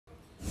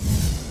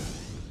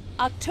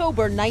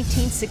October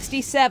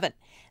 1967.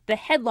 The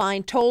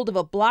headline told of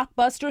a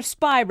blockbuster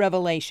spy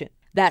revelation.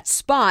 That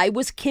spy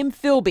was Kim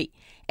Philby,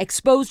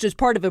 exposed as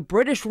part of a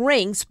British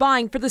ring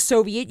spying for the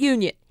Soviet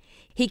Union.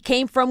 He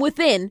came from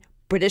within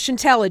British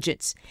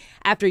intelligence.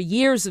 After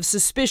years of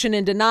suspicion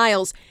and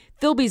denials,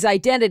 Philby's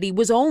identity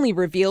was only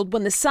revealed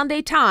when the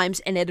Sunday Times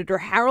and editor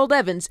Harold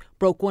Evans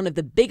broke one of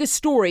the biggest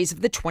stories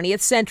of the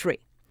 20th century.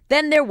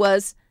 Then there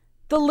was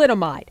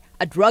thalidomide,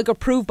 a drug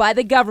approved by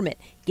the government,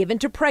 given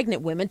to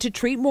pregnant women to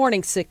treat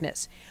morning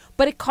sickness.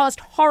 But it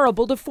caused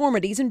horrible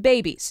deformities in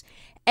babies.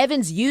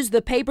 Evans used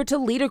the paper to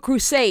lead a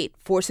crusade,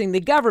 forcing the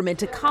government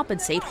to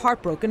compensate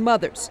heartbroken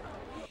mothers.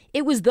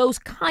 It was those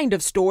kind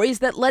of stories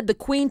that led the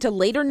Queen to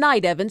later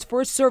knight Evans for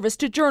his service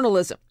to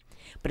journalism.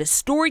 But his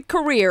storied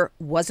career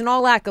wasn't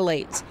all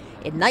accolades.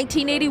 In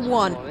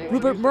 1981,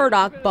 Rupert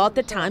Murdoch bought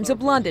the Times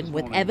of London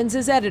with Evans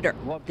as editor.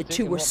 The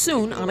two were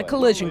soon on a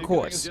collision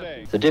course.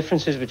 The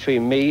differences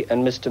between me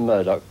and Mr.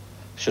 Murdoch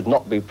should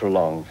not be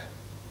prolonged.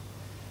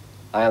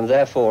 I am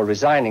therefore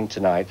resigning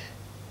tonight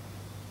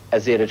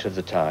as the editor of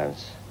the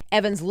Times.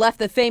 Evans left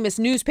the famous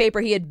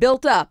newspaper he had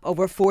built up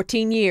over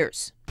 14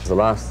 years. The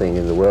last thing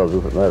in the world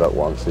Rupert Murdoch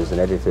wants is an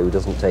editor who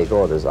doesn't take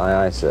orders.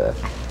 Aye, aye, sir.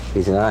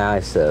 He's an aye, aye,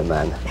 sir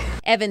man.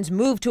 Evans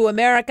moved to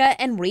America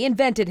and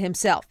reinvented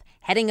himself,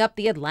 heading up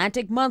the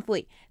Atlantic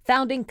Monthly,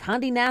 founding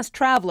Condé Nast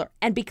Traveler,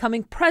 and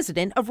becoming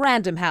president of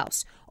Random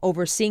House,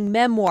 overseeing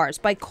memoirs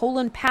by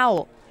Colin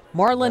Powell,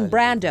 Marlon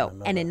Brando,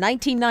 and in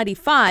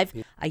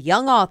 1995, a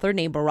young author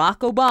named Barack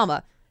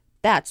Obama.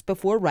 That's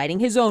before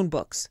writing his own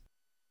books.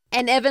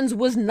 And Evans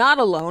was not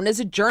alone as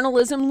a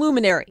journalism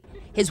luminary.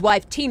 His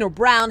wife, Tina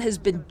Brown, has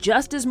been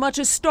just as much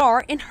a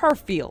star in her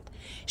field.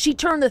 She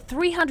turned the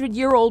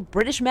 300-year-old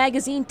British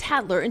magazine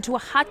Tatler into a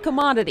hot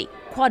commodity,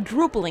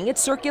 quadrupling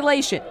its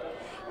circulation.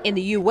 In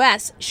the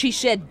U.S., she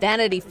shed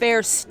Vanity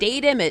Fair's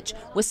staid image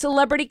with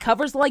celebrity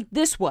covers like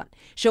this one,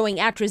 showing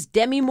actress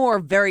Demi Moore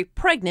very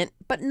pregnant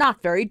but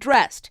not very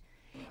dressed.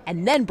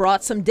 And then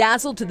brought some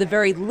dazzle to the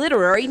very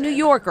literary New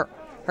Yorker.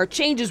 Her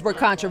changes were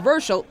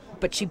controversial,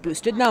 but she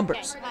boosted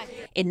numbers.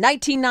 In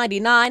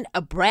 1999,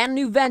 a brand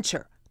new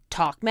venture,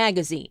 Talk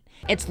Magazine.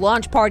 Its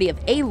launch party of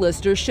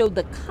A-listers showed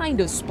the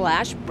kind of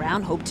splash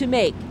Brown hoped to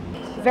make.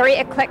 Very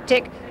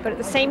eclectic, but at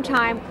the same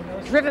time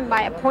driven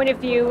by a point of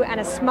view and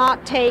a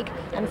smart take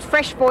and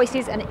fresh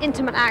voices and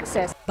intimate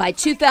access. By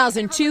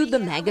 2002, the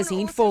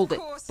magazine folded,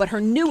 but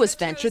her newest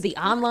venture, the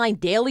online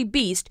Daily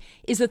Beast,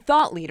 is a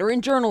thought leader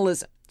in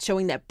journalism,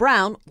 showing that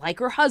Brown, like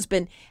her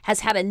husband, has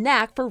had a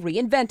knack for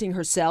reinventing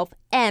herself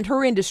and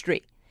her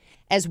industry.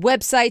 As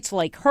websites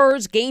like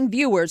hers gain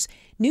viewers,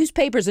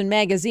 newspapers and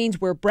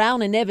magazines where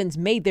Brown and Evans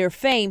made their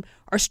fame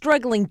are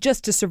struggling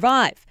just to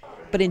survive.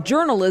 But in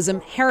journalism,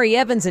 Harry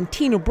Evans and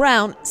Tina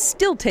Brown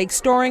still take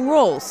starring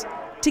roles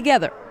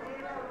together.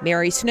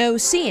 Mary Snow,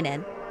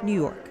 CNN, New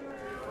York.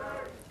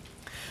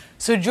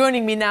 So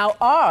joining me now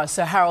are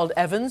Sir Harold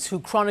Evans, who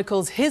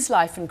chronicles his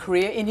life and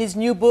career in his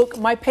new book,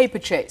 My Paper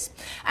Chase,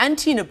 and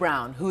Tina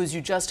Brown, who, as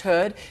you just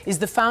heard, is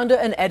the founder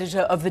and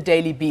editor of The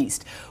Daily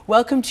Beast.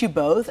 Welcome to you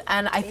both,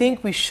 and I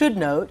think we should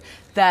note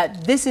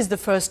that this is the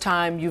first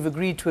time you've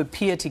agreed to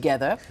appear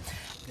together.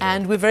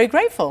 And we're very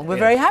grateful. We're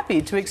very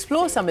happy to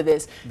explore some of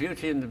this.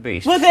 Beauty and the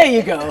Beast. Well, there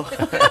you go.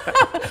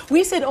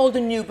 We said old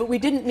and new, but we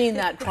didn't mean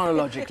that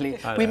chronologically.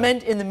 We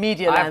meant in the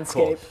media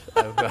landscape.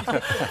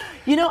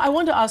 You know, I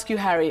want to ask you,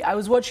 Harry, I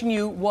was watching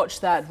you watch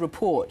that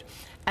report,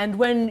 and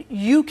when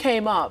you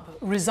came up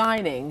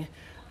resigning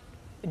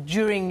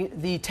during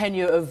the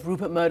tenure of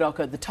Rupert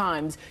Murdoch at the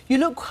Times, you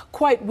look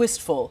quite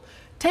wistful.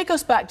 Take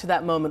us back to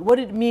that moment. What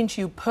did it mean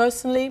to you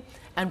personally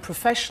and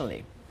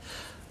professionally?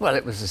 Well,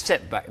 it was a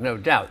setback, no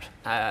doubt.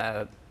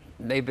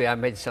 Maybe I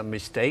made some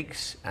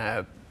mistakes,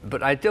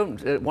 but I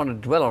don't want to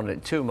dwell on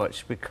it too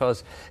much because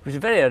it was a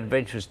very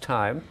adventurous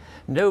time.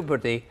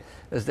 Nobody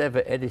has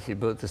ever edited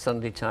both the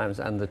Sunday Times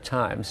and the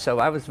Times, so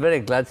I was very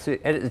glad to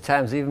edit the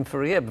Times even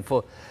for a year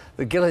before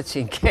the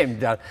guillotine came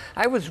down.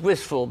 I was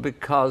wistful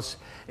because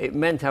it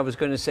meant I was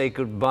going to say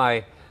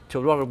goodbye to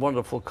a lot of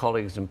wonderful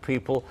colleagues and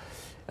people,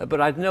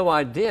 but I had no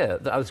idea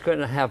that I was going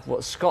to have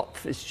what Scott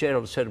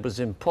Fitzgerald said was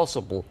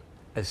impossible,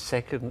 a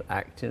second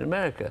act in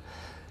America.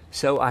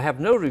 So I have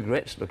no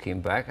regrets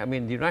looking back. I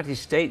mean, the United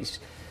States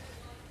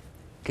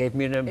gave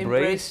me an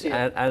embrace,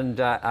 and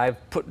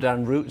I've put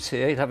down roots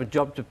here. You'll have a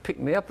job to pick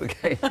me up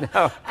again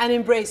now. And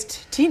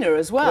embraced Tina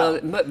as well.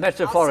 Well,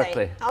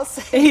 metaphorically. I'll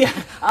say.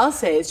 Yeah, I'll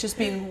say it's just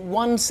been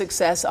one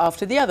success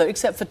after the other,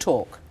 except for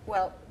Talk.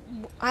 Well,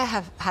 I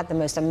have had the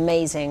most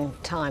amazing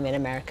time in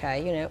America,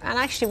 you know, and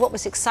actually what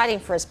was exciting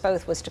for us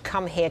both was to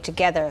come here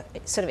together,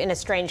 sort of in a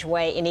strange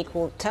way, in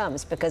equal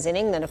terms, because in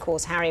England, of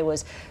course, Harry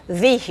was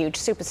the huge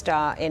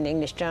superstar in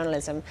English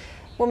journalism.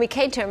 When we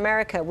came to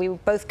America, we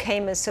both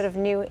came as sort of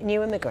new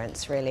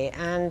immigrants, really,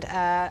 and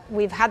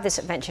we've had this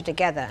adventure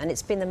together, and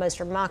it's been the most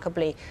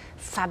remarkably,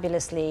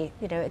 fabulously,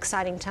 you know,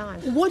 exciting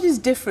time. What is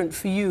different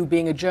for you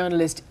being a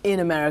journalist in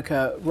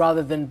America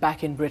rather than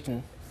back in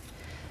Britain?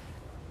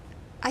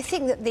 I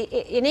think that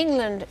in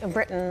England and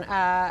Britain,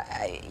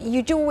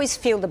 you do always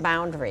feel the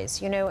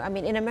boundaries. You know, I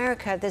mean, in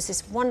America, there's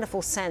this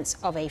wonderful sense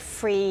of a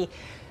free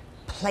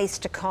place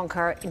to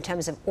conquer in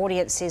terms of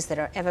audiences that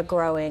are ever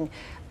growing.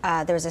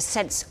 There's a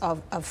sense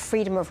of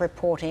freedom of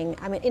reporting.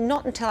 I mean,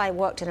 not until I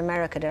worked in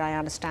America did I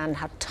understand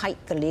how tight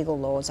the legal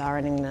laws are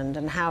in England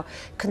and how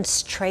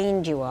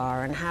constrained you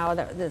are, and how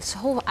this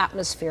whole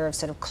atmosphere of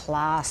sort of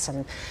class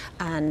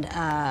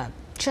and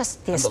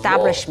just the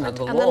establishment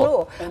and the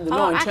law in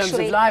terms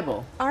of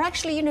libel are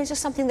actually, you know,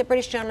 just something that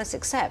British journalists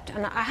accept.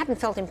 And I hadn't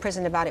felt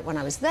imprisoned about it when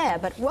I was there,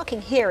 but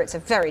working here, it's a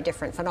very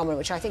different phenomenon,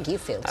 which I think you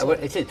feel too.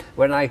 It is.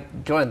 When I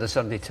joined the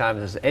Sunday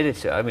Times as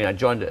editor, I mean, I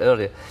joined it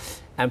earlier,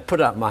 and put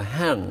out my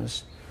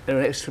hands in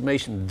an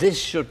exclamation, this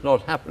should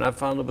not happen. I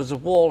found there was a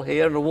wall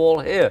here and a wall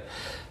here.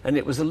 And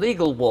it was a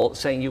legal wall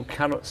saying you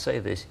cannot say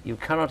this, you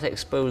cannot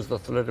expose the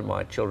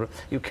thalidomide children,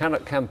 you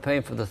cannot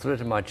campaign for the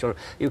thalidomide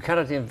children, you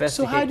cannot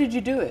investigate. So how did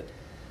you do it?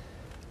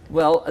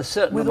 Well, a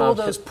certain with amount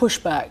all those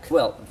pushback.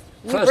 Well,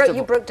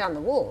 you broke down the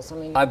walls. I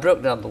mean, I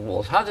broke down the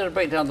walls. How did I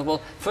break down the walls?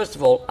 First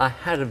of all, I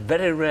had a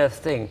very rare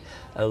thing,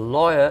 a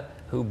lawyer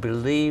who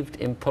believed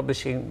in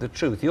publishing the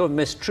truth. You'll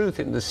miss truth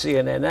in the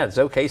CNN ads,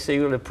 okay, so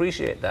you'll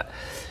appreciate that.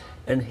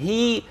 And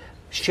he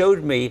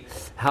showed me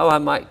how I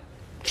might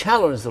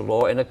challenge the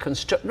law in a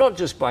not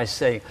just by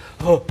saying,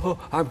 oh,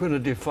 I'm going to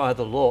defy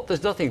the law.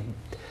 There's nothing.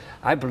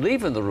 I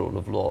believe in the rule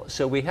of law,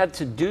 so we had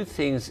to do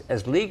things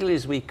as legally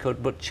as we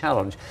could, but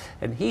challenge.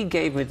 And he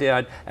gave me the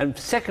idea. And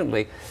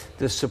secondly,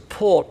 the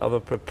support of a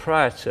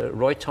proprietor,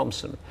 Roy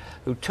Thompson,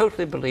 who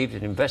totally believed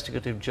in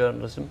investigative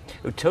journalism,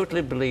 who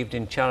totally believed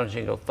in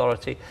challenging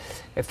authority.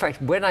 In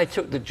fact, when I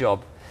took the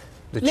job,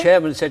 the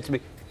chairman said to me,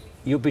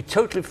 you'll be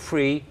totally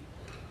free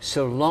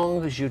so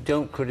long as you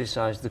don't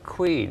criticize the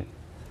Queen.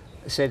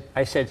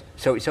 I said,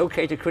 so it's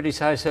okay to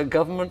criticize her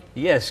government?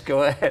 Yes,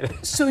 go ahead.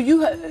 So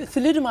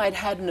thalidomide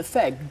had an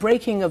effect.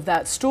 Breaking of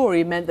that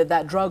story meant that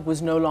that drug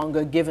was no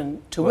longer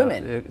given to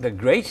women. The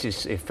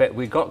greatest effect,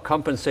 we got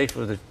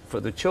compensated for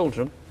the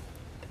children,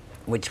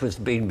 which was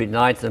being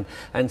denied to them.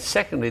 And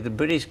secondly, the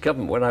British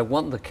government, when I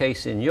won the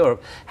case in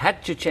Europe,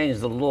 had to change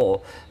the law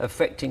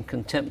affecting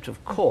contempt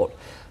of court,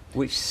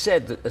 which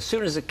said that as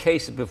soon as a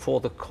case is before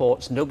the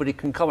courts, nobody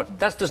can comment.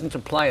 That doesn't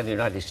apply in the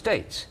United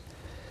States.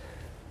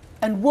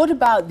 And what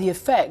about the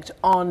effect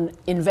on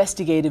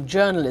investigative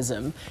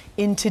journalism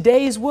in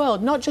today's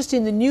world, not just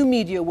in the new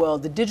media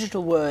world, the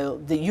digital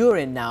world that you're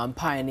in now and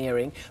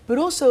pioneering, but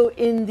also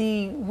in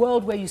the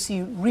world where you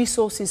see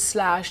resources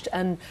slashed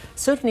and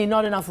certainly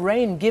not enough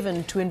rein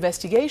given to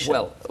investigation?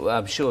 Well,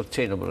 I'm sure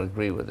Tina will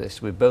agree with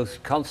this. We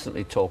both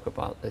constantly talk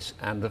about this,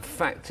 and the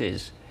fact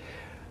is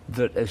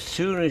that as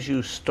soon as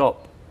you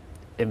stop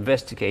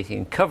investigating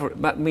and cover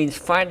it, that means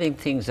finding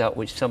things out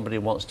which somebody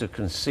wants to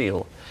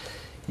conceal,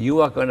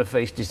 you are going to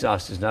face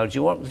disasters. Now, do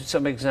you want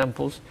some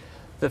examples?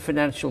 The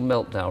financial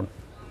meltdown,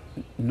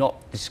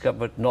 not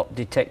discovered, not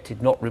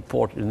detected, not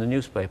reported in the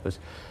newspapers.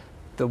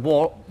 The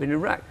war in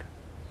Iraq,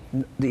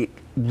 the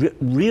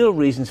real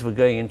reasons for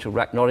going into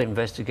Iraq, not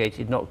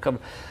investigated, not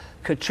covered.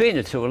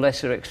 Katrina to a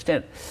lesser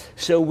extent.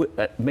 So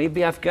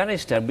maybe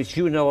Afghanistan, which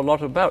you know a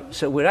lot about.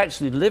 So we're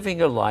actually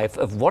living a life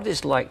of what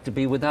it's like to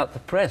be without the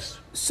press.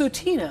 So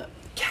Tina,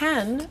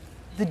 can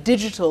the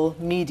digital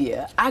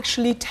media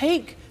actually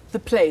take the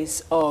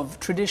place of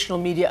traditional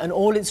media and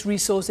all its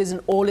resources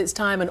and all its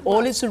time and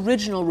all its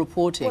original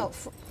reporting? Well,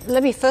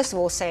 let me first of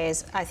all say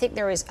I think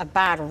there is a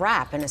bad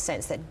rap in a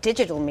sense that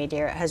digital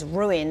media has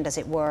ruined, as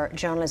it were,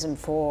 journalism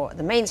for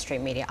the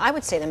mainstream media. I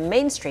would say the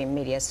mainstream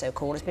media,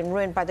 so-called, has been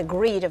ruined by the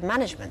greed of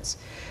managements.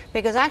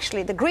 Because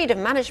actually the greed of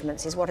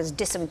managements is what has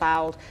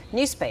disemboweled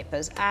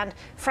newspapers and,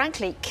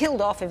 frankly,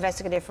 killed off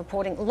investigative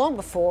reporting long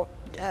before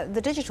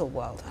the digital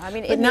world. I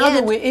mean, but now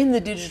that we're in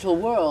the digital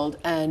world,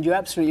 and you're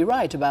absolutely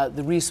right about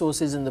the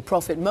resources and the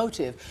profit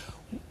motive,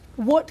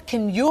 what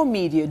can your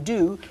media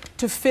do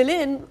to fill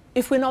in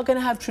if we're not going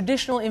to have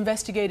traditional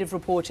investigative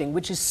reporting,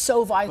 which is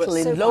so vital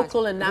in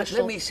local and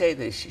national? Let me say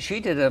this.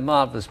 She did a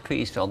marvellous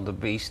piece on The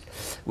Beast,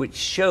 which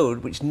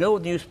showed, which no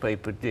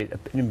newspaper did,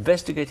 an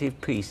investigative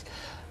piece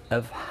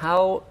of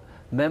how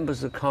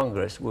members of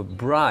Congress were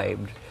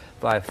bribed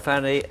by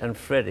Fannie and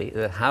Freddie,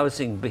 the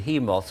housing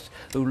behemoths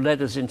who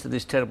led us into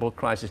this terrible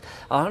crisis.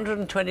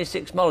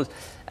 $126.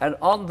 And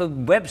on the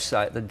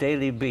website, the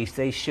Daily Beast,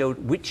 they showed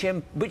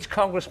which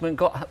congressman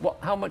got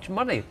how much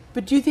money.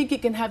 But do you think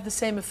it can have the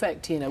same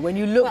effect, Tina, when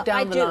you look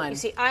down the line? You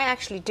see, I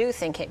actually do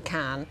think it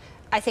can.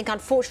 I think,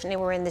 unfortunately,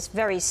 we're in this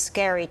very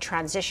scary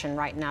transition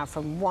right now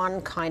from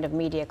one kind of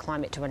media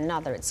climate to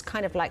another. It's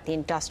kind of like the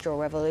Industrial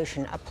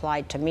Revolution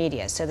applied to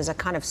media. So there's a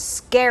kind of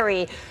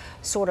scary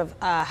sort of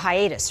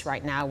hiatus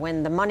right now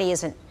when the money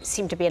doesn't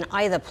seem to be in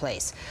either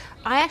place.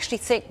 I actually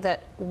think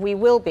that we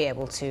will be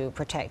able to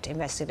protect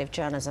investigative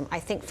journalism. I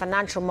think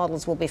financial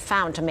models will be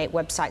found to make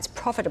websites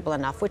profitable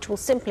enough, which will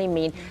simply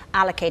mean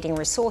allocating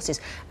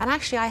resources. And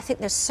actually, I think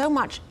there's so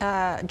much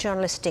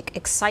journalistic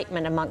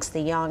excitement amongst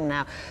the young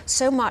now,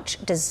 so much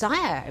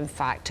desire, in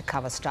fact, to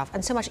cover stuff,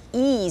 and so much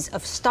ease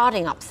of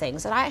starting up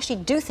things that I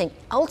actually do think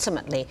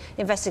ultimately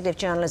investigative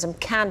journalism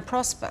can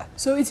prosper.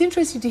 So it's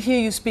interesting to hear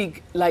you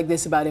speak like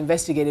this about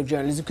investigative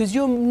journalism, because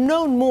you're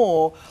known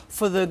more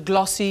for the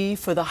glossy,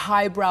 for the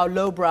highbrow,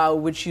 lowbrow,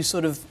 which you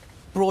sort of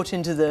brought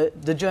into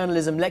the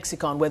journalism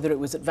lexicon, whether it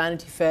was at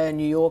Vanity Fair,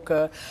 New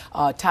Yorker,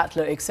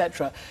 Tatler,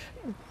 etc.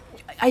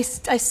 I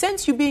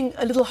sense you being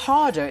a little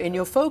harder in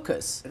your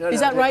focus. Is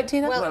that right,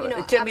 Tina? Well,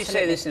 let me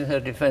say this in her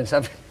defence.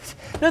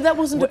 No, that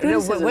wasn't a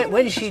criticism.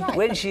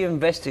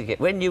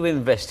 When you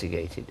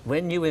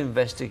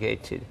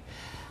investigated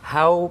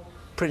how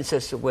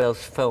Princess of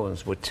Wales'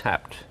 phones were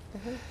tapped,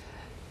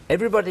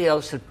 everybody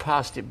else had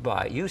passed it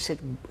by. You said,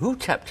 who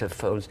tapped her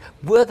phones?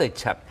 Were they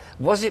tapped?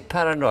 Was it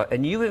paranoia?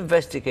 And you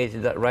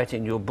investigated that right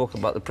in your book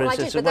about the Princess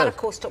of Wales. But that, of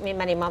course, took me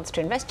many months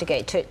to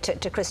investigate,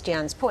 to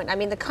Christiane's point. I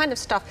mean, the kind of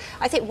stuff,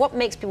 I think what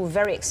makes people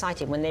very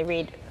excited when they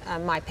read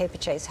My Paper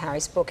Chase,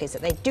 Harry's book, is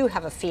that they do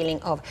have a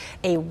feeling of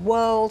a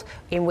world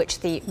in which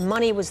the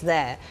money was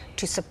there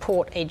to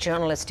support a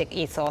journalistic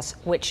ethos,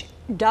 which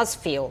does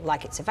feel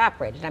like it's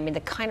evaporated. I mean,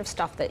 the kind of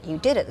stuff that you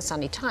did at the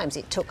Sunday Times,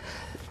 it took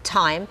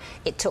time,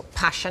 it took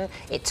passion,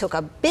 it took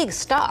a big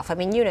staff. I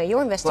mean, you know,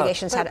 your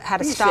investigations had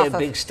a staff of...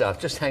 big staff,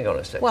 just hang on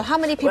a second. Well, how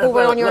many people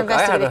were on your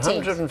investigative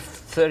team? I had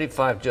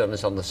 135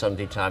 journalists on the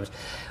Sunday Times,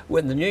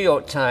 when the New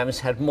York Times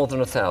had more than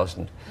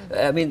 1,000.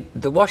 I mean,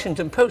 the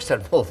Washington Post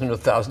had more than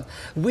 1,000.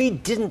 We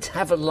didn't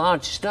have a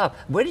large staff.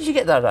 Where did you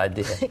get that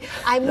idea?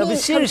 I mean, no, but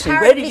seriously,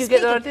 where did you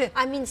get that idea?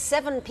 I mean,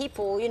 7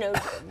 people, you know,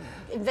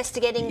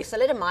 investigating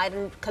thalidomide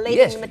and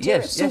collating the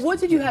material. So what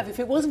did you have? If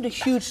it wasn't a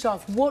huge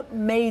staff, what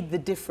made the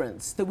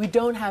difference that we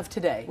don't have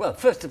today? Well,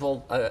 first of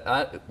all,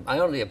 I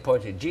only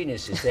appointed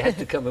geniuses. They had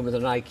to come in with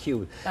an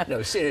IQ.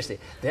 No, seriously,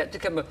 they had to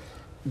come in.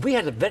 We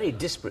had a very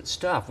disparate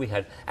staff. We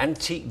had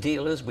antique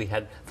dealers, we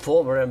had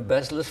former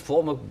embezzlers,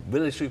 former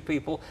military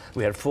people,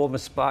 we had former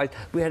spies,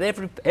 we had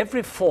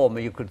every former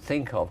you could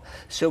think of.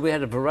 So we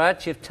had a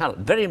variety of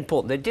talent. Very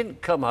important. They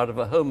didn't come out of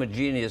a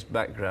homogeneous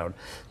background,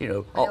 you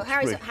know.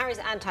 Harry's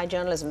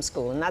anti-journalism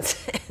school, and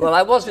that's... Well,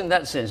 I was in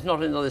that sense,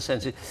 not in other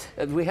senses.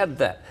 We had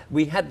that.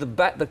 We had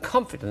the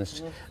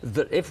confidence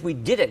that if we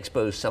did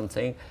expose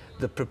something,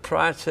 the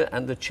proprietor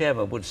and the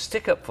chairman would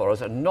stick up for us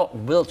and not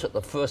wilt at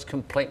the first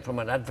complaint from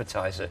an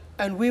advertiser.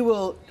 And we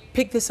will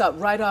pick this up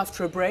right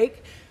after a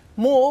break.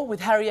 More with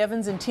Harry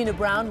Evans and Tina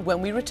Brown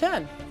when we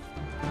return.